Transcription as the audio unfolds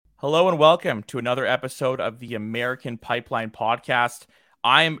Hello and welcome to another episode of the American Pipeline Podcast.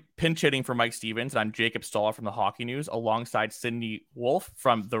 I'm pinch hitting for Mike Stevens, and I'm Jacob Stoller from the Hockey News, alongside Sydney Wolf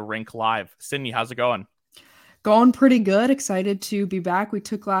from the Rink Live. Sydney, how's it going? Going pretty good. Excited to be back. We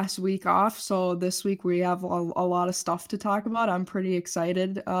took last week off, so this week we have a lot of stuff to talk about. I'm pretty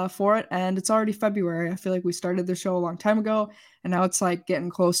excited for it, and it's already February. I feel like we started the show a long time ago, and now it's like getting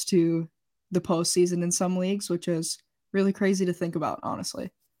close to the postseason in some leagues, which is really crazy to think about,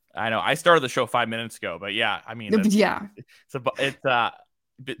 honestly. I know I started the show 5 minutes ago, but yeah, I mean But yeah, it's a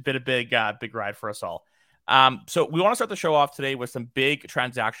bit a big ride for us all. So we want to start the show off today with some big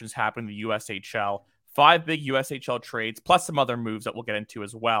transactions happening in the USHL. Five big USHL trades, plus some other moves that we'll get into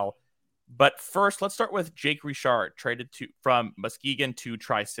as well. But first, let's start with Jake Richard, traded from Muskegon to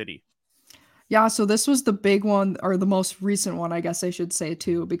Tri-City. Yeah, so this was the big one, or the most recent one, I guess I should say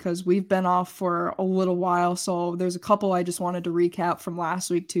too, because we've been off for a little while. So there's a couple I just wanted to recap from last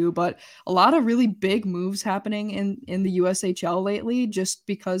week too, but a lot of really big moves happening in the USHL lately, just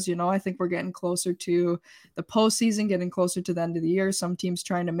because, I think we're getting closer to the postseason, getting closer to the end of the year. Some teams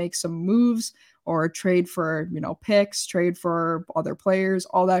trying to make some moves or trade for, picks, trade for other players,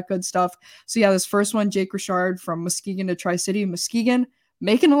 all that good stuff. So yeah, this first one, Jake Richard from Muskegon to Tri-City. Muskegon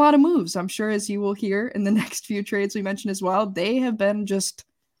making a lot of moves. I'm sure, as you will hear in the next few trades we mentioned as well, they have been just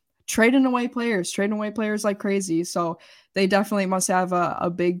trading away players like crazy. So they definitely must have a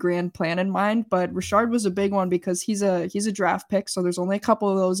big grand plan in mind. But Richard was a big one because he's a draft pick. So there's only a couple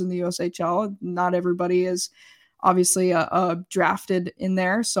of those in the USHL. Not everybody is obviously drafted in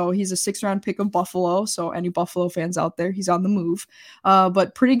there. So he's a 6th-round pick of Buffalo. So any Buffalo fans out there, he's on the move.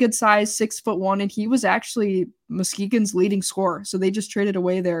 But pretty good size, 6'1", and he was actually Muskegon's leading scorer. So they just traded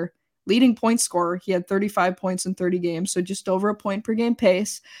away their leading point scorer. He had 35 points in 30 games, so just over a point per game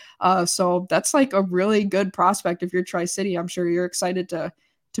pace. So that's like a really good prospect if you're Tri-City. I'm sure you're excited to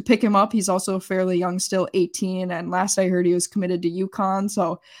pick him up. He's also fairly young, still 18. And last I heard, he was committed to UConn.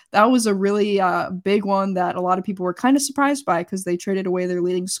 So that was a really big one that a lot of people were kind of surprised by because they traded away their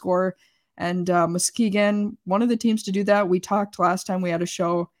leading scorer. And Muskegon, one of the teams to do that. We talked last time we had a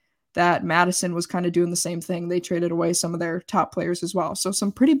show that Madison was kind of doing the same thing. They traded away some of their top players as well. So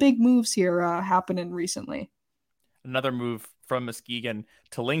some pretty big moves here happening recently. Another move from Muskegon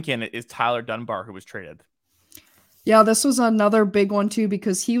to Lincoln is Tyler Dunbar, who was traded. Yeah, this was another big one too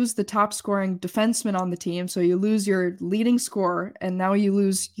because he was the top scoring defenseman on the team. So you lose your leading scorer and now you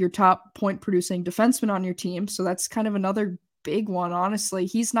lose your top point producing defenseman on your team. So that's kind of another big one, honestly.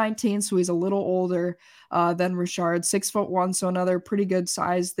 He's 19, so he's a little older than Richard, 6'1", so another pretty good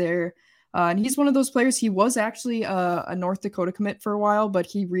size there. And he's one of those players. He was actually a North Dakota commit for a while, but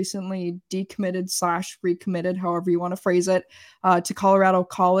he recently decommitted/recommitted, however you want to phrase it, to Colorado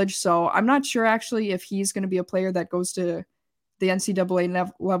College. So I'm not sure actually if he's going to be a player that goes to the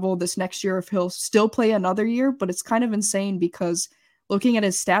NCAA level this next year, if he'll still play another year. But it's kind of insane because looking at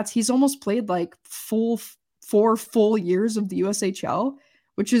his stats, he's almost played like 4 full years of the USHL,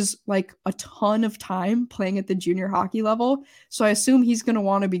 which is like a ton of time playing at the junior hockey level. So I assume he's going to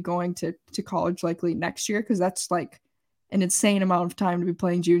want to be going to college likely next year because that's like an insane amount of time to be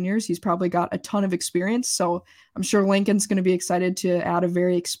playing juniors. He's probably got a ton of experience. So I'm sure Lincoln's going to be excited to add a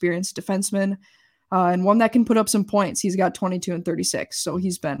very experienced defenseman and one that can put up some points. He's got 22 and 36. So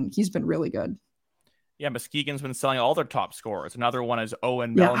he's been really good. Yeah, Muskegon's been selling all their top scorers. Another one is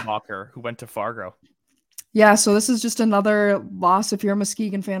Owen Yeah. Mellenbacher, who went to Fargo. Yeah, so this is just another loss. If you're a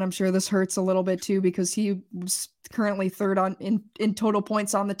Muskegon fan, I'm sure this hurts a little bit too because he was currently third in total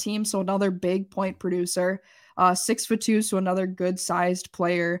points on the team. So another big point producer, 6'2", so another good sized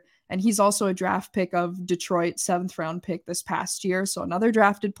player. And he's also a draft pick of Detroit, 7th-round pick this past year. So another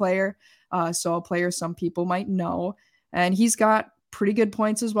drafted player. So a player some people might know. And he's got pretty good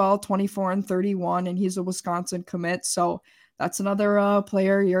points as well, 24 and 31, and he's a Wisconsin commit. So that's another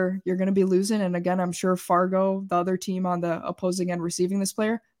player you're going to be losing. And again, I'm sure Fargo, the other team on the opposing end receiving this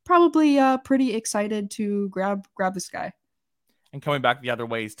player, probably pretty excited to grab this guy. And coming back the other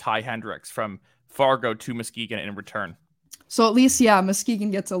way is Ty Hendricks from Fargo to Muskegon in return. So at least, yeah, Muskegon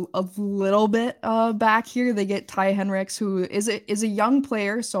gets a little bit back here. They get Ty Hendricks, who is a young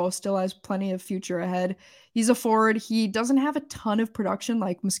player, so still has plenty of future ahead. He's a forward. He doesn't have a ton of production.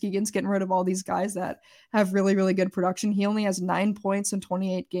 Like Muskegon's getting rid of all these guys that have really, really good production. He only has 9 points in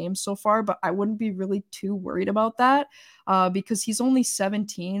 28 games so far, but I wouldn't be really too worried about that because he's only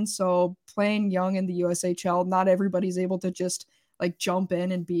 17. So playing young in the USHL, not everybody's able to just like jump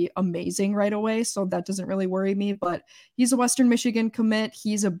in and be amazing right away. So that doesn't really worry me, but he's a Western Michigan commit.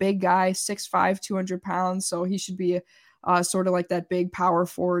 He's a big guy, 6'5", 200 pounds. So he should be sort of like that big power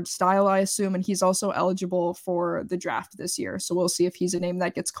forward style, I assume. And he's also eligible for the draft this year. So we'll see if he's a name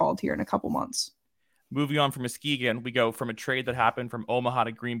that gets called here in a couple months. Moving on from Muskegon, we go from a trade that happened from Omaha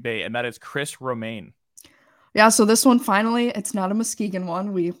to Green Bay, and that is Chris Romaine. Yeah, so this one finally, it's not a Muskegon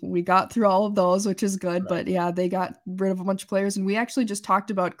one. We got through all of those, which is good. Right. But yeah, they got rid of a bunch of players, and we actually just talked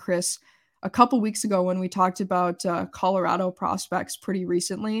about Chris a couple weeks ago when we talked about Colorado prospects pretty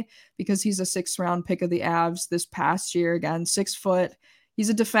recently, because he's a 6th round pick of the Avs this past year. Again, 6 foot. He's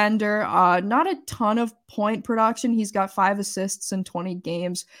a defender. Not a ton of point production. He's got 5 assists in 20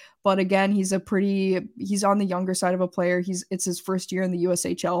 games, but again, he's on the younger side of a player. It's his first year in the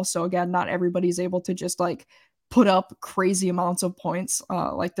USHL, so again, not everybody's able to just like put up crazy amounts of points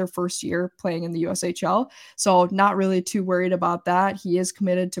like their first year playing in the USHL. So not really too worried about that. He is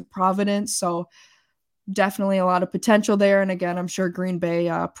committed to Providence, so definitely a lot of potential there. And again, I'm sure Green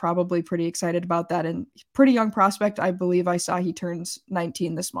Bay probably pretty excited about that. And pretty young prospect. I believe I saw he turns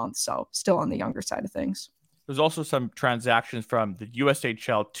 19 this month, so still on the younger side of things. There's also some transactions from the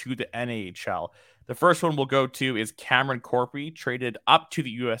USHL to the NAHL. The first one we'll go to is Cameron Corpy, traded up to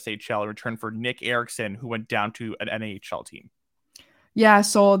the USHL in return for Nick Erickson, who went down to an NAHL team. Yeah,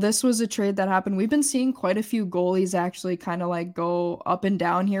 so this was a trade that happened. We've been seeing quite a few goalies actually kind of like go up and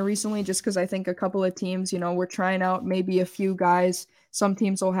down here recently, just because I think a couple of teams, we're trying out maybe a few guys. Some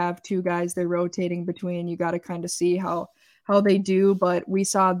teams will have 2 guys they're rotating between. You got to kind of see how they do. But we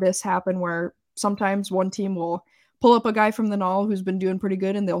saw this happen where sometimes one team will pull up a guy from the Null who's been doing pretty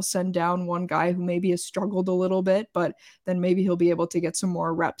good, and they'll send down one guy who maybe has struggled a little bit, but then maybe he'll be able to get some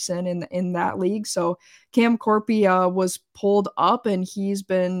more reps in that league. So Cam Corpy was pulled up, and he's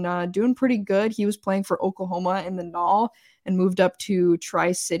been doing pretty good. He was playing for Oklahoma in the Null and moved up to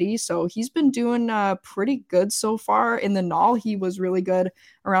Tri-City. So he's been doing pretty good so far. In the Null, he was really good,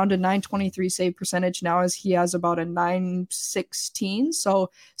 around a 923 save percentage. Now as he has about a 916. So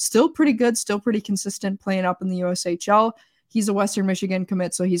still pretty good, still pretty consistent playing up in the USHL. He's a Western Michigan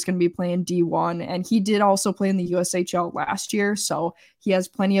commit, so he's going to be playing D1. And he did also play in the USHL last year, so he has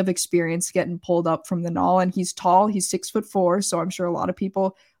plenty of experience getting pulled up from the Null. And he's tall. He's 6'4", so I'm sure a lot of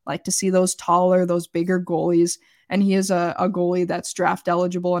people like to see those taller, those bigger goalies. And he is a goalie that's draft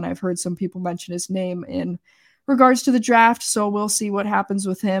eligible, and I've heard some people mention his name in regards to the draft, so we'll see what happens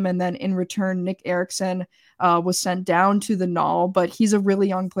with him. And then in return, Nick Erickson was sent down to the Null, but he's a really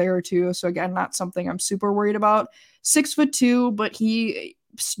young player too, so again, not something I'm super worried about. 6'2", but he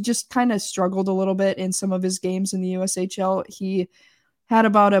just kind of struggled a little bit in some of his games in the USHL. He had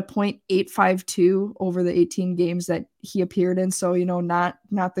about a .852 over the 18 games that he appeared in. So, not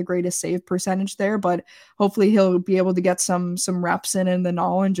the greatest save percentage there, but hopefully he'll be able to get some reps in the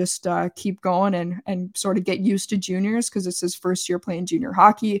Null and just keep going and sort of get used to juniors, because it's his first year playing junior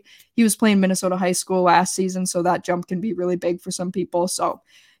hockey. He was playing Minnesota high school last season, so that jump can be really big for some people. So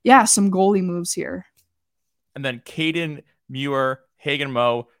yeah, some goalie moves here. And then Caden Muir, Hagen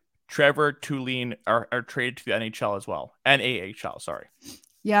Moe, Trevor Tulin are traded to the NHL as well. NAHL, sorry.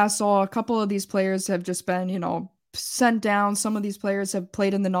 Yeah, so a couple of these players have just been, sent down. Some of these players have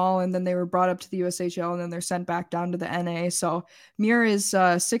played in the Null, and then they were brought up to the USHL, and then they're sent back down to the NA. So Muir is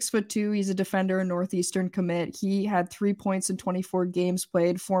 6'2". He's a defender, a Northeastern commit. He had 3 points in 24 games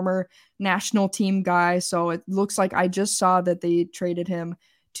played, former national team guy. So it looks like I just saw that they traded him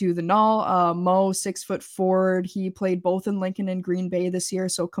to the Null. Mo, 6 foot forward. He played both in Lincoln and Green Bay this year.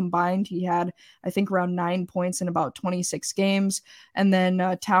 So combined, he had, I think, around 9 points in about 26 games. And then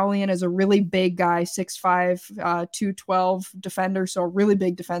Taulian is a really big guy, 6'5", 212 defender. So a really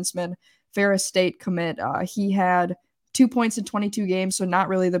big defenseman. Ferris State commit. He had 2 points in 22 games. So not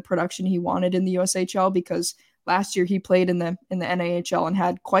really the production he wanted in the USHL, because last year he played in the NAHL and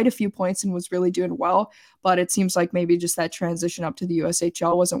had quite a few points and was really doing well, but it seems like maybe just that transition up to the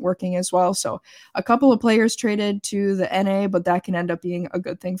USHL wasn't working as well. So a couple of players traded to the NA, but that can end up being a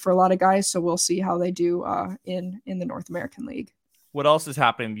good thing for a lot of guys. So we'll see how they do in the North American League. What else is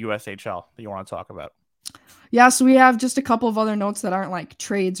happening in the USHL that you want to talk about? Yeah, so we have just a couple of other notes that aren't like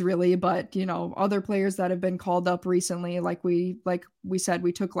trades really, but other players that have been called up recently. Like we said,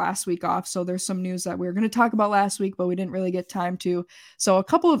 we took last week off, so there's some news that we were going to talk about last week, but we didn't really get time to. So a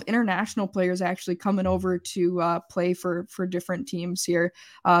couple of international players actually coming over to play for different teams here.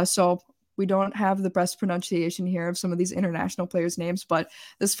 So we don't have the best pronunciation here of some of these international players' names, but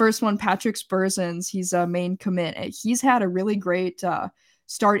this first one, Patrick Spursons, he's a main commit. He's had a really great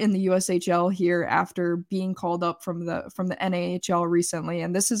start in the USHL here after being called up from the NAHL recently.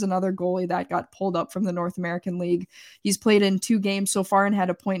 And this is another goalie that got pulled up from the North American League. He's played in 2 games so far and had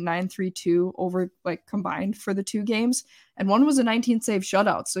a .932 over like combined for the 2 games. And one was a 19 save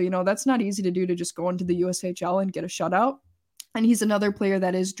shutout. So, that's not easy to do, to just go into the USHL and get a shutout. And he's another player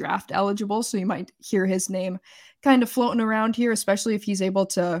that is draft eligible. So you might hear his name kind of floating around here, especially if he's able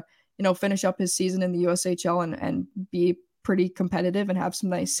to, finish up his season in the USHL and be pretty competitive and have some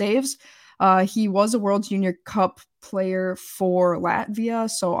nice saves. He was a World Junior Cup player for Latvia,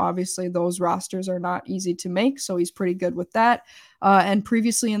 so obviously those rosters are not easy to make, so he's pretty good with that. And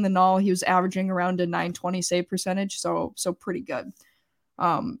previously in the NAHL, he was averaging around a .920 save percentage, so pretty good.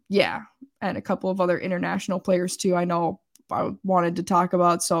 Yeah, and a couple of other international players too. I know I wanted to talk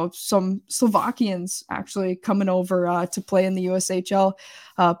about. So some Slovakians actually coming over to play in the USHL.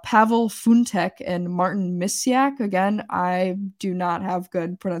 Pavel Funtek and Martin Misiak. Again, I do not have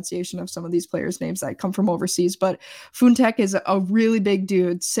good pronunciation of some of these players' names that come from overseas, but Funtek is a really big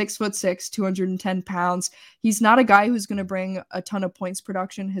dude, 6'6", 210 pounds. He's not a guy who's going to bring a ton of points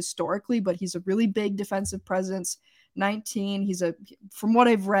production historically, but he's a really big defensive presence. 19. From what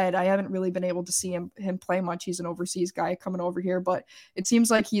I've read, I haven't really been able to see him play much. He's an overseas guy coming over here, but it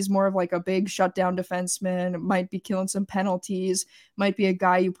seems like he's more of like a big shutdown defenseman, might be killing some penalties, might be a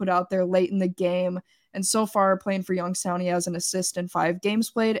guy you put out there late in the game. And so far playing for Youngstown, he has an assist in 5 games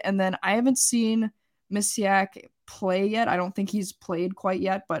played. And then I haven't seen Misiak play yet. I don't think he's played quite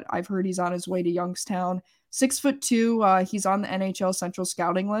yet, but I've heard he's on his way to Youngstown. 6'2". He's on the NHL Central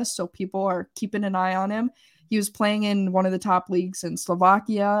Scouting list, so people are keeping an eye on him. He was playing in one of the top leagues in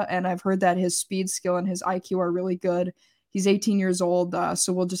Slovakia, and I've heard that his speed, skill, and his IQ are really good. He's 18 years old,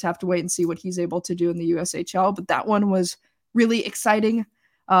 so we'll just have to wait and see what he's able to do in the USHL. But that one was really exciting.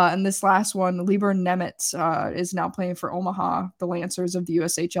 And this last one, Libor Nemec, is now playing for Omaha, the Lancers of the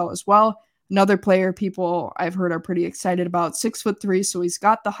USHL as well. Another player people I've heard are pretty excited about, 6'3", so he's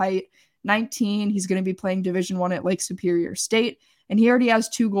got the height. 19, he's going to be playing Division I at Lake Superior State, and he already has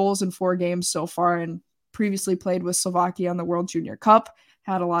 2 goals in 4 games so far, and previously played with Slovakia on the World Junior Cup,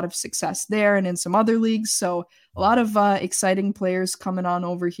 had a lot of success there and in some other leagues. So a lot of exciting players coming on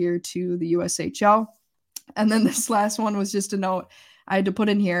over here to the USHL. And then this last one was just a note I had to put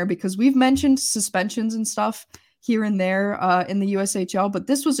in here because we've mentioned suspensions and stuff here and there in the USHL, but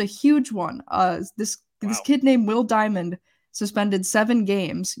this was a huge one. This kid named Will Diamond suspended 7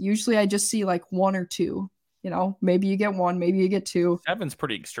 games. Usually I just see like 1 or 2. Maybe you get 1, maybe you get 2. 7's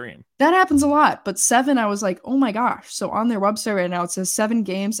pretty extreme. That happens a lot, but 7, I was like, oh my gosh. So on their website right now, it says 7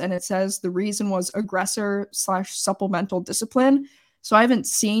 games, and it says the reason was aggressor/supplemental discipline. So I haven't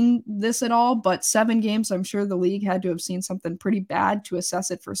seen this at all, but 7 games, I'm sure the league had to have seen something pretty bad to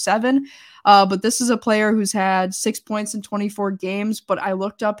assess it for 7. But this is a player who's had 6 points in 24 games, but I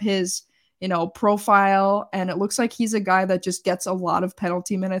looked up his profile, and it looks like he's a guy that just gets a lot of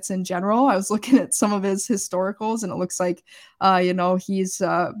penalty minutes in general. I was looking at some of his historicals, and it looks like, he's,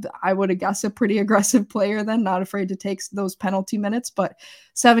 I would guess, a pretty aggressive player then, not afraid to take those penalty minutes, but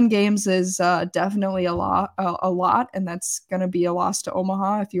 7 games is definitely a lot, and that's going to be a loss to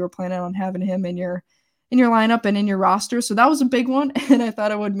Omaha if you were planning on having him in your lineup and in your roster. So that was a big one, and I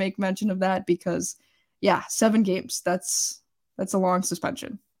thought I would make mention of that because, yeah, 7 games, that's a long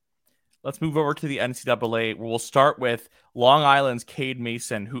suspension. Let's move over to the NCAA, where we'll start with Long Island's Cade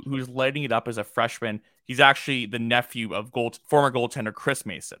Mason, who's lighting it up as a freshman. He's actually the nephew of former goaltender Chris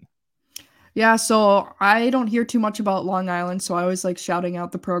Mason. Yeah, so I don't hear too much about Long Island, so I always like shouting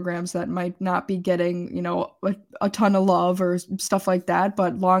out the programs that might not be getting, a ton of love or stuff like that.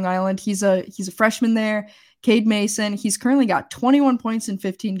 But Long Island, he's a freshman there. Cade Mason, he's currently got 21 points in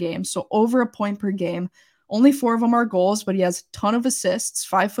 15 games, so over a point per game. Only 4 of them are goals, but he has a ton of assists,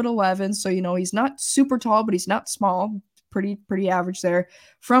 5'11". So, he's not super tall, but he's not small. Pretty average there.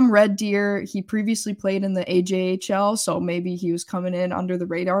 From Red Deer, he previously played in the AJHL, so maybe he was coming in under the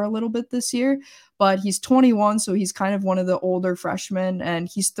radar a little bit this year. But he's 21, so he's kind of one of the older freshmen, and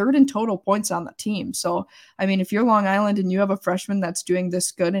he's 3rd in total points on the team. So, I mean, if you're Long Island and you have a freshman that's doing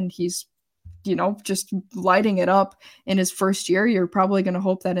this good and he's just lighting it up in his first year, you're probably going to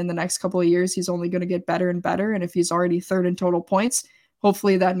hope that in the next couple of years, he's only going to get better and better. And if he's already 3rd in total points,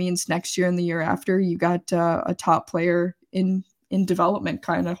 hopefully that means next year and the year after you got a top player in development,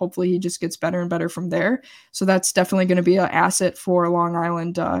 kind of. Hopefully he just gets better and better from there. So that's definitely going to be an asset for Long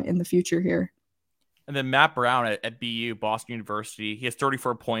Island in the future here. And then Matt Brown at BU, Boston University, he has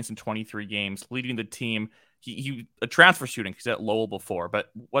 34 points in 23 games, leading the team. He a transfer student. He's at Lowell before,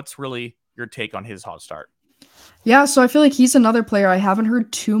 but what's really your take on his hot start? Yeah, so I feel like he's another player I haven't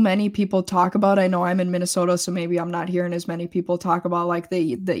heard too many people talk about. I know I'm in Minnesota, so maybe I'm not hearing as many people talk about like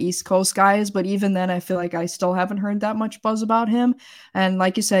the East Coast guys, but even then I feel like I still haven't heard that much buzz about him. And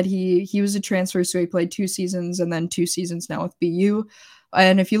like you said, he was a transfer, so he played 2 seasons and then 2 seasons now with BU.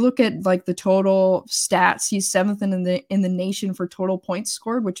 And if you look at like the total stats, he's seventh in the nation for total points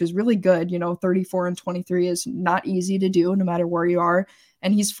scored, which is really good. 34 and 23 is not easy to do no matter where you are,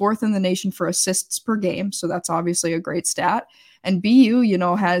 and he's fourth in the nation for assists per game. So that's obviously a great stat. And BU,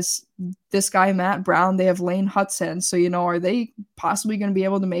 has this guy, Matt Brown. They have Lane Hudson. So, are they possibly going to be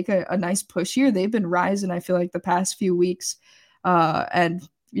able to make a nice push here? They've been rising, I feel like, the past few weeks. And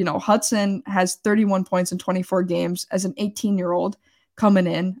Hudson has 31 points in 24 games as an 18-year-old coming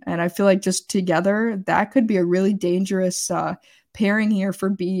in. And I feel like just together, that could be a really dangerous pairing here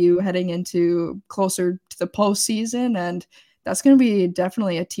for BU heading into closer to the postseason. And that's going to be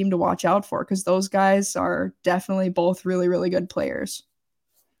definitely a team to watch out for because those guys are definitely both really, really good players.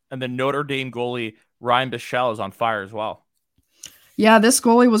 And then Notre Dame goalie Ryan Bichelle is on fire as well. Yeah, this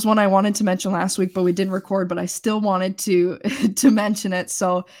goalie was one I wanted to mention last week, but we didn't record, but I still wanted to to mention it.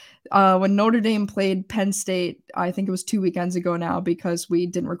 So when Notre Dame played Penn State, I think it was 2 weekends ago now because we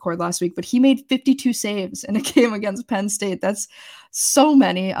didn't record last week, but he made 52 saves in a game against Penn State. That's so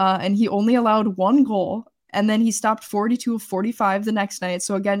many. And he only allowed one goal. And then he stopped 42 of 45 the next night.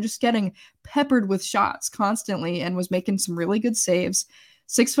 So again, just getting peppered with shots constantly and was making some really good saves.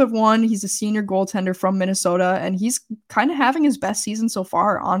 6'1", he's a senior goaltender from Minnesota, and he's kind of having his best season so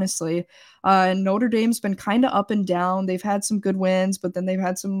far, honestly. And Notre Dame's been kind of up and down. They've had some good wins, but then they've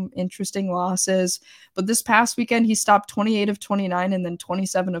had some interesting losses. But this past weekend, he stopped 28 of 29 and then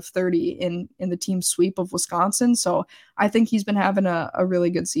 27 of 30 in the team sweep of Wisconsin. So I think he's been having a really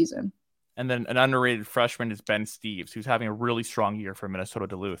good season. And then an underrated freshman is Ben Steeves, who's having a really strong year for Minnesota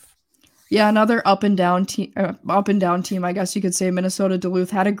Duluth. Yeah, another up and down team, I guess you could say. Minnesota Duluth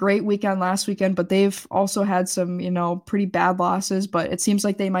had a great weekend last weekend, but they've also had some, pretty bad losses, but it seems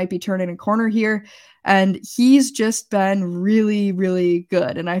like they might be turning a corner here. And he's just been really, really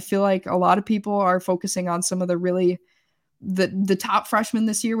good. And I feel like a lot of people are focusing on some of the top freshmen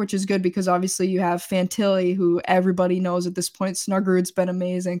this year, which is good because obviously you have Fantilli, who everybody knows at this point. Snuggerud's been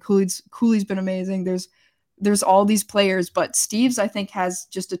amazing. Cooley's been amazing. There's all these players, but Steeves, I think, has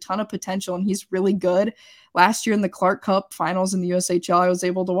just a ton of potential, and he's really good. Last year in the Clark Cup finals in the USHL, I was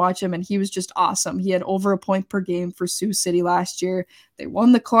able to watch him, and he was just awesome. He had over a point per game for Sioux City last year. They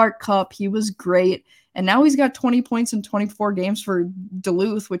won the Clark Cup. He was great. And now he's got 20 points in 24 games for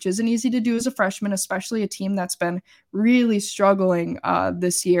Duluth, which isn't easy to do as a freshman, especially a team that's been really struggling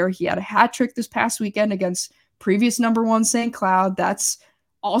this year. He had a hat trick this past weekend against previous number one St. Cloud. That's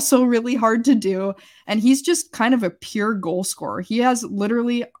also really hard to do. And he's just kind of a pure goal scorer. He has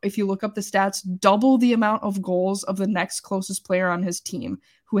literally, if you look up the stats, double the amount of goals of the next closest player on his team,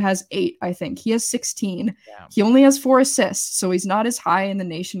 who has 8, I think. He has 16. Yeah. He only has 4 assists, so he's not as high in the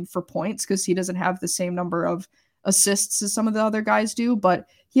nation for points because he doesn't have the same number of assists as some of the other guys do, but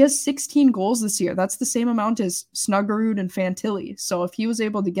he has 16 goals this year. That's the same amount as Snuggerud and Fantilli. So if he was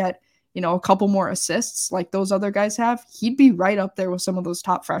able to get a couple more assists like those other guys have, he'd be right up there with some of those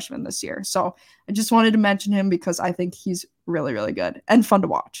top freshmen this year. So I just wanted to mention him because I think he's really, really good and fun to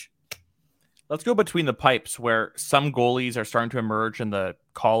watch. Let's go between the pipes where some goalies are starting to emerge in the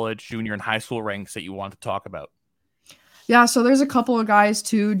college, junior, and high school ranks that you want to talk about. Yeah, so there's a couple of guys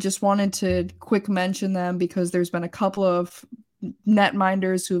too. Just wanted to quick mention them because there's been a couple of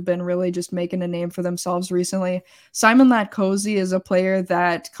netminders who've been really just making a name for themselves recently. Simon Latkozy is a player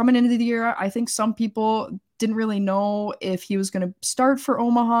that coming into the year, I think some people didn't really know if he was going to start for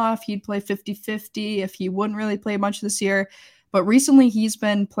Omaha, if he'd play 50-50, if he wouldn't really play much this year. But recently he's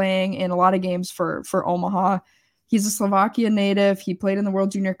been playing in a lot of games for Omaha. He's a Slovakia native. He played in the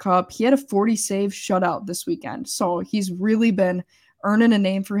World Junior Cup. He had a 40-save shutout this weekend. So he's really been earning a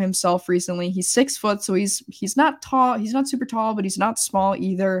name for himself recently. He's 6 foot, so he's not tall. He's not super tall, but he's not small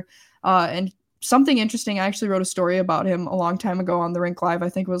either. And something interesting, I actually wrote a story about him a long time ago on the Rink Live. I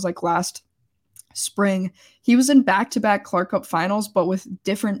think it was like last spring. He was in back-to-back Clark Cup finals, but with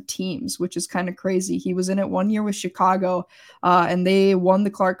different teams, which is kind of crazy. He was in it one year with Chicago, and they won the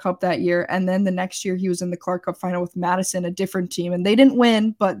Clark Cup that year. And then the next year he was in the Clark Cup final with Madison, a different team. And they didn't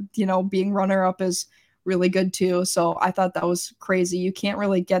win, but, being runner-up is really good too. So I thought that was crazy. You can't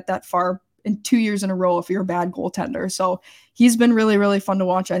really get that far in 2 years in a row if you're a bad goaltender. So he's been really, really fun to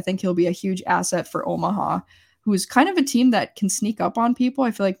watch. I think he'll be a huge asset for Omaha. who's kind of a team that can sneak up on people.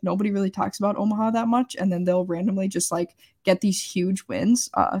 I feel like nobody really talks about Omaha that much, and then they'll randomly just like get these huge wins.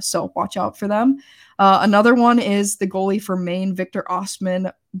 So watch out for them. Another one is the goalie for Maine, Victor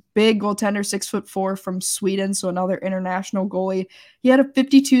Ostman, big goaltender, 6'4" from Sweden. So another international goalie. He had a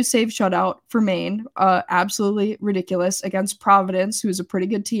 52 save shutout for Maine. Absolutely ridiculous against Providence, who's a pretty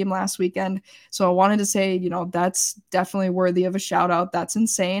good team last weekend. So I wanted to say, that's definitely worthy of a shout out. That's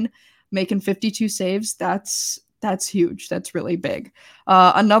insane. Making 52 saves, that's huge. That's really big.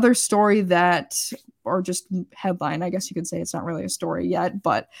 Another story or just headline, I guess you could say, it's not really a story yet,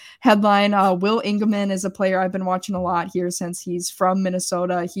 but headline, Will Ingeman is a player I've been watching a lot here since he's from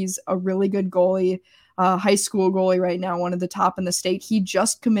Minnesota. He's a really good goalie, high school goalie right now, one of the top in the state. He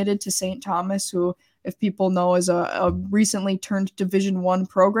just committed to St. Thomas, who, if people know, is a recently turned Division I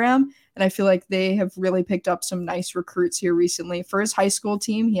program. And I feel like they have really picked up some nice recruits here recently. For his high school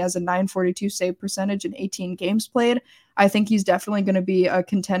team, he has a .942 save percentage in 18 games played. I think he's definitely going to be a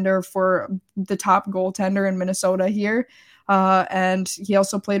contender for the top goaltender in Minnesota here. And he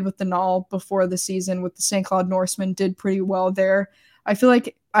also played with the Null before the season with the St. Cloud Norsemen, did pretty well there. I feel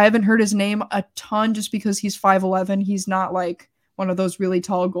like I haven't heard his name a ton just because he's 5'11". He's not like one of those really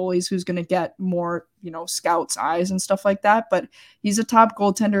tall goalies who's going to get more, scouts' eyes and stuff like that. But he's a top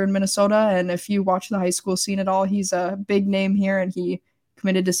goaltender in Minnesota. And if you watch the high school scene at all, he's a big name here, and he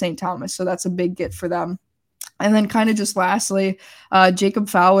committed to St. Thomas. So that's a big get for them. And then kind of just lastly, Jacob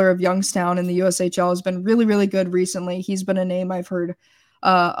Fowler of Youngstown in the USHL has been really, really good recently. He's been a name I've heard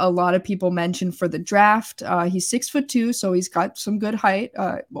a lot of people mention for the draft. He's 6'2", so he's got some good height,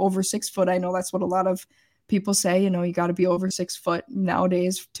 over 6 foot. I know that's what a lot of people say, you got to be over 6 foot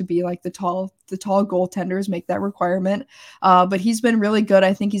nowadays to be like the tall goaltenders make that requirement. But he's been really good.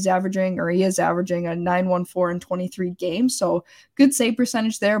 I think he is averaging a .914 in 23 games. So good save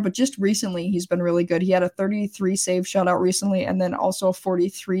percentage there. But just recently, he's been really good. He had a 33 save shutout recently, and then also a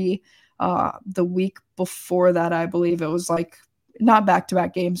 43 the week before that. I believe it was like not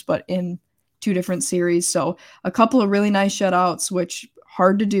back-to-back games, but in 2 different series. So a couple of really nice shutouts, which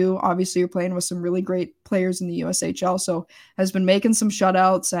hard to do. Obviously, you're playing with some really great players in the USHL, so has been making some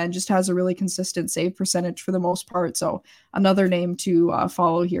shutouts and just has a really consistent save percentage for the most part. So another name to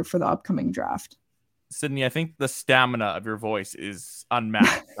follow here for the upcoming draft. Sydney, I think the stamina of your voice is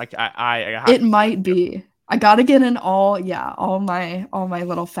unmatched. Like it might be. I gotta get in all my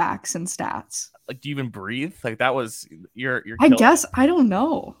little facts and stats. Like, do you even breathe? Like, that was you're I guess I don't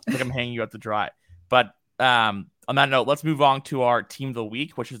know. Like, I'm hanging you out to dry. But on that note, let's move on to our team of the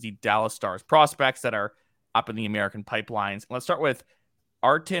week, which is the Dallas Stars prospects that are up in the American pipelines. Let's start with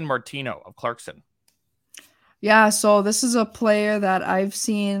Artin Martino of Clarkson. Yeah, so this is a player that I've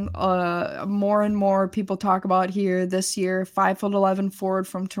seen more and more people talk about here this year. 5'11" forward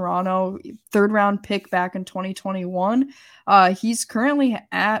from Toronto, 3rd round pick back in 2021. He's currently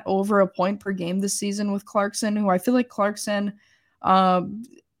at over a point per game this season with Clarkson, who I feel like Clarkson,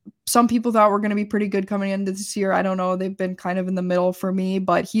 some people thought were going to be pretty good coming into this year. I don't know. They've been kind of in the middle for me,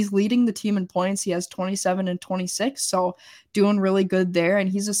 but he's leading the team in points. He has 27 and 26, so doing really good there. And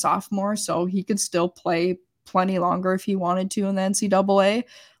he's a sophomore, so he could still play plenty longer if he wanted to in the NCAA.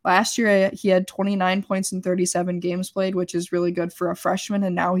 Last year, he had 29 points in 37 games played, which is really good for a freshman.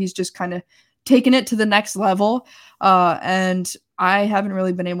 And now he's just kind of taking it to the next level. And I haven't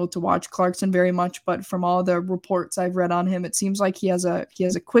really been able to watch Clarkson very much, but from all the reports I've read on him, it seems like he has a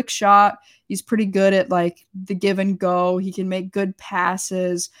quick shot. He's pretty good at like the give and go. He can make good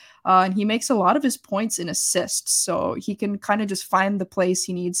passes, and he makes a lot of his points in assists. So he can kind of just find the place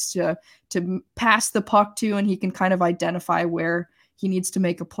he needs to pass the puck to, and he can kind of identify where he needs to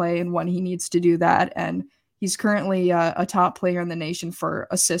make a play and when he needs to do that. And he's currently a top player in the nation for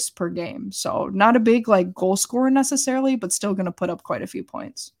assists per game. So not a big like goal scorer necessarily, but still going to put up quite a few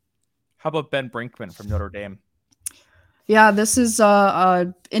points. How about Ben Brinkman from Notre Dame? Yeah, this is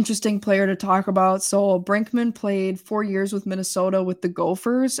a interesting player to talk about. So Brinkman played 4 years with Minnesota with the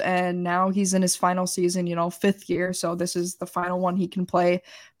Gophers, and now he's in his final season, 5th year. So this is the final one he can play,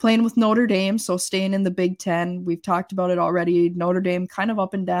 playing with Notre Dame. So staying in the Big Ten. We've talked about it already. Notre Dame kind of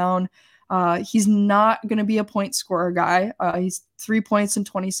up and down. He's not going to be a point scorer guy. He's 3 points in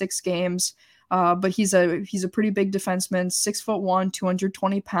 26 games, but he's a pretty big defenseman, 6'1",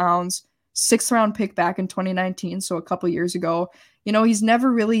 220 pounds, 6th round pick back in 2019. So a couple years ago, he's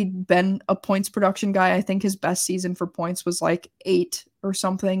never really been a points production guy. I think his best season for points was like 8 or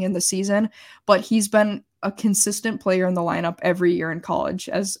something in the season, but he's been a consistent player in the lineup every year in college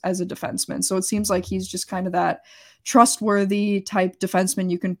as a defenseman. So it seems like he's just kind of that trustworthy type defenseman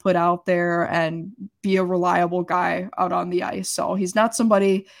you can put out there and be a reliable guy out on the ice. So he's not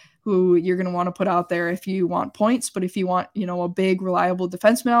somebody who you're going to want to put out there if you want points. But if you want, a big, reliable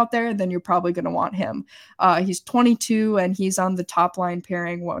defenseman out there, then you're probably going to want him. He's 22 and he's on the top line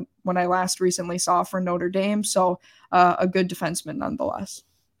pairing when I last recently saw for Notre Dame. So a good defenseman nonetheless.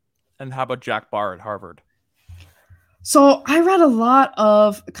 And how about Jack Barr at Harvard? So I read a lot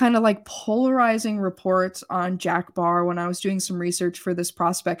of kind of like polarizing reports on Jack Barr when I was doing some research for this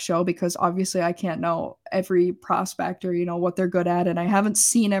prospect show, because obviously I can't know every prospect or, what they're good at. And I haven't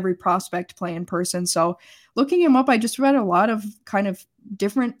seen every prospect play in person. So looking him up, I just read a lot of kind of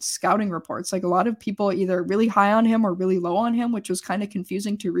different scouting reports. Like a lot of people either really high on him or really low on him, which was kind of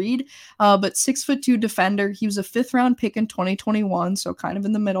confusing to read. But 6'2" defender. He was a 5th round pick in 2021. So kind of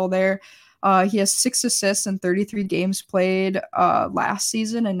in the middle there. He has 6 assists and 33 games played last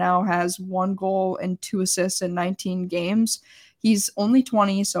season, and now has 1 goal and 2 assists in 19 games. He's only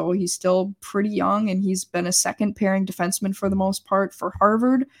 20, so he's still pretty young, and he's been a second pairing defenseman for the most part for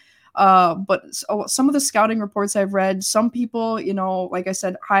Harvard. But some of the scouting reports I've read, some people, like I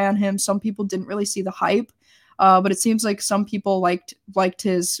said, high on him. Some people didn't really see the hype. But it seems like some people liked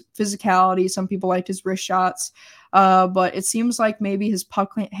his physicality. Some people liked his wrist shots. But it seems like maybe his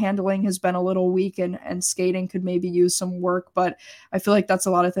puck handling has been a little weak, and skating could maybe use some work. But I feel like that's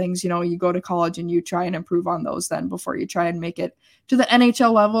a lot of things, you go to college and you try and improve on those then before you try and make it to the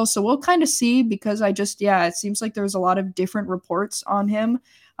NHL level. So we'll kind of see, because it seems like there's a lot of different reports on him.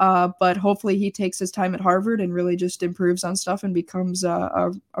 But hopefully he takes his time at Harvard and really just improves on stuff and becomes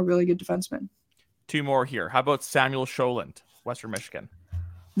a really good defenseman. 2 more here. How about Samuel Sholand, Western Michigan?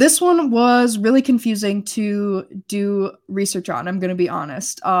 This one was really confusing to do research on, I'm going to be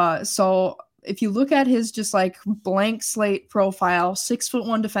honest. So if you look at his just like blank slate profile, 6'1"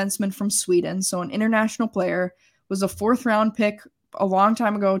 defenseman from Sweden, so an international player, was a 4th round pick a long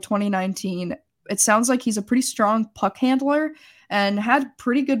time ago, 2019. It sounds like he's a pretty strong puck handler and had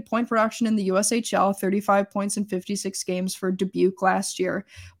pretty good point production in the USHL, 35 points in 56 games for Dubuque last year.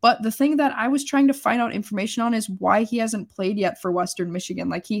 But the thing that I was trying to find out information on is why he hasn't played yet for Western Michigan.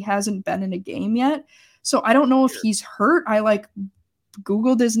 Like, he hasn't been in a game yet. So I don't know if he's hurt. I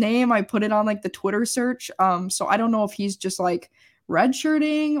Googled his name. I put it on the Twitter search. So I don't know if he's just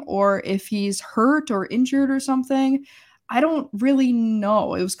redshirting or if he's hurt or injured or something. I don't really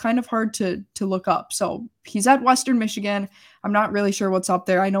know. It was kind of hard to look up. So he's at Western Michigan. I'm not really sure what's up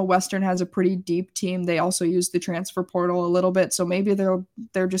there. I know Western has a pretty deep team. They also use the transfer portal a little bit. So maybe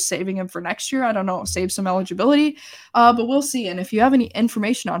they're just saving him for next year. I don't know. Save some eligibility. But we'll see. And if you have any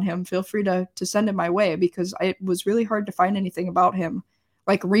information on him, feel free to send it my way, because it was really hard to find anything about him.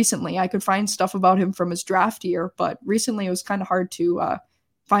 Recently, I could find stuff about him from his draft year, but recently it was kind of hard to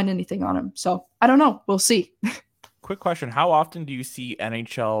find anything on him. So I don't know. We'll see. Quick question. How often do you see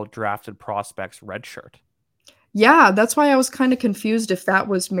NHL drafted prospects redshirt? Yeah, that's why I was kind of confused if that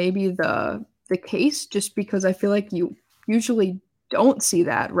was maybe the case, just because I feel like you usually don't see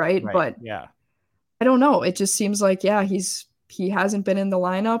that, right? But yeah, I don't know. It just seems like, he hasn't been in the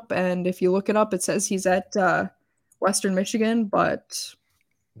lineup, and if you look it up, it says he's at Western Michigan, but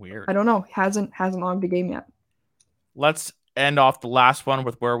weird. I don't know. Hasn't logged a game yet. Let's end off the last one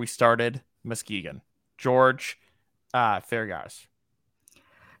with where we started, Muskegon. George Fairgas.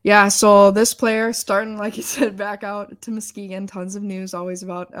 Yeah, so this player starting, like you said, back out to Muskegon. Tons of news always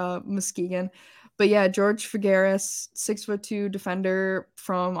about Muskegon. But yeah, George Figueres, 6'2" defender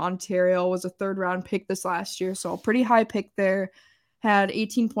from Ontario, was a 3rd round pick this last year. So a pretty high pick there. Had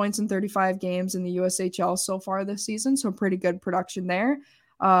 18 points in 35 games in the USHL so far this season. So pretty good production there.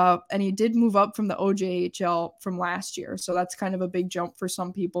 And he did move up from the OJHL from last year. So that's kind of a big jump for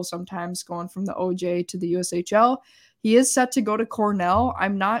some people sometimes, going from the OJ to the USHL. He is set to go to Cornell.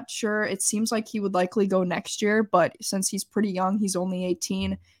 I'm not sure. It seems like he would likely go next year, but since he's pretty young, he's only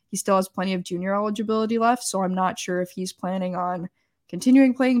 18, he still has plenty of junior eligibility left. So I'm not sure if he's planning on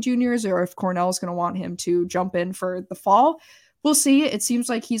continuing playing juniors or if Cornell is going to want him to jump in for the fall. We'll see. It seems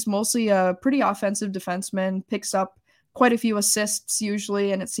like he's mostly a pretty offensive defenseman, picks up quite a few assists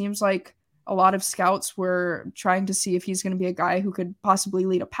usually, and it seems like a lot of scouts were trying to see if he's going to be a guy who could possibly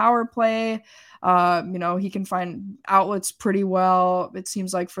lead a power play. He can find outlets pretty well, it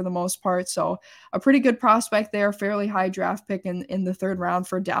seems like, for the most part. So a pretty good prospect there, fairly high draft pick in the 3rd round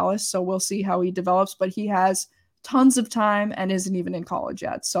for Dallas. So we'll see how he develops, but he has tons of time and isn't even in college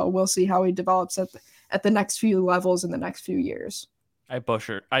yet. So we'll see how he develops at the next few levels in the next few years. I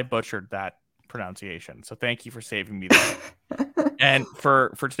butchered that pronunciation. So thank you for saving me there. And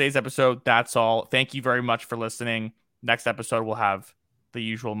for today's episode, that's all. Thank you very much for listening. Next episode, we'll have the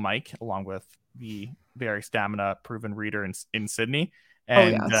usual Mike along with the very stamina proven reader in Sydney.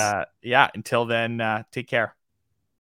 And until then, take care.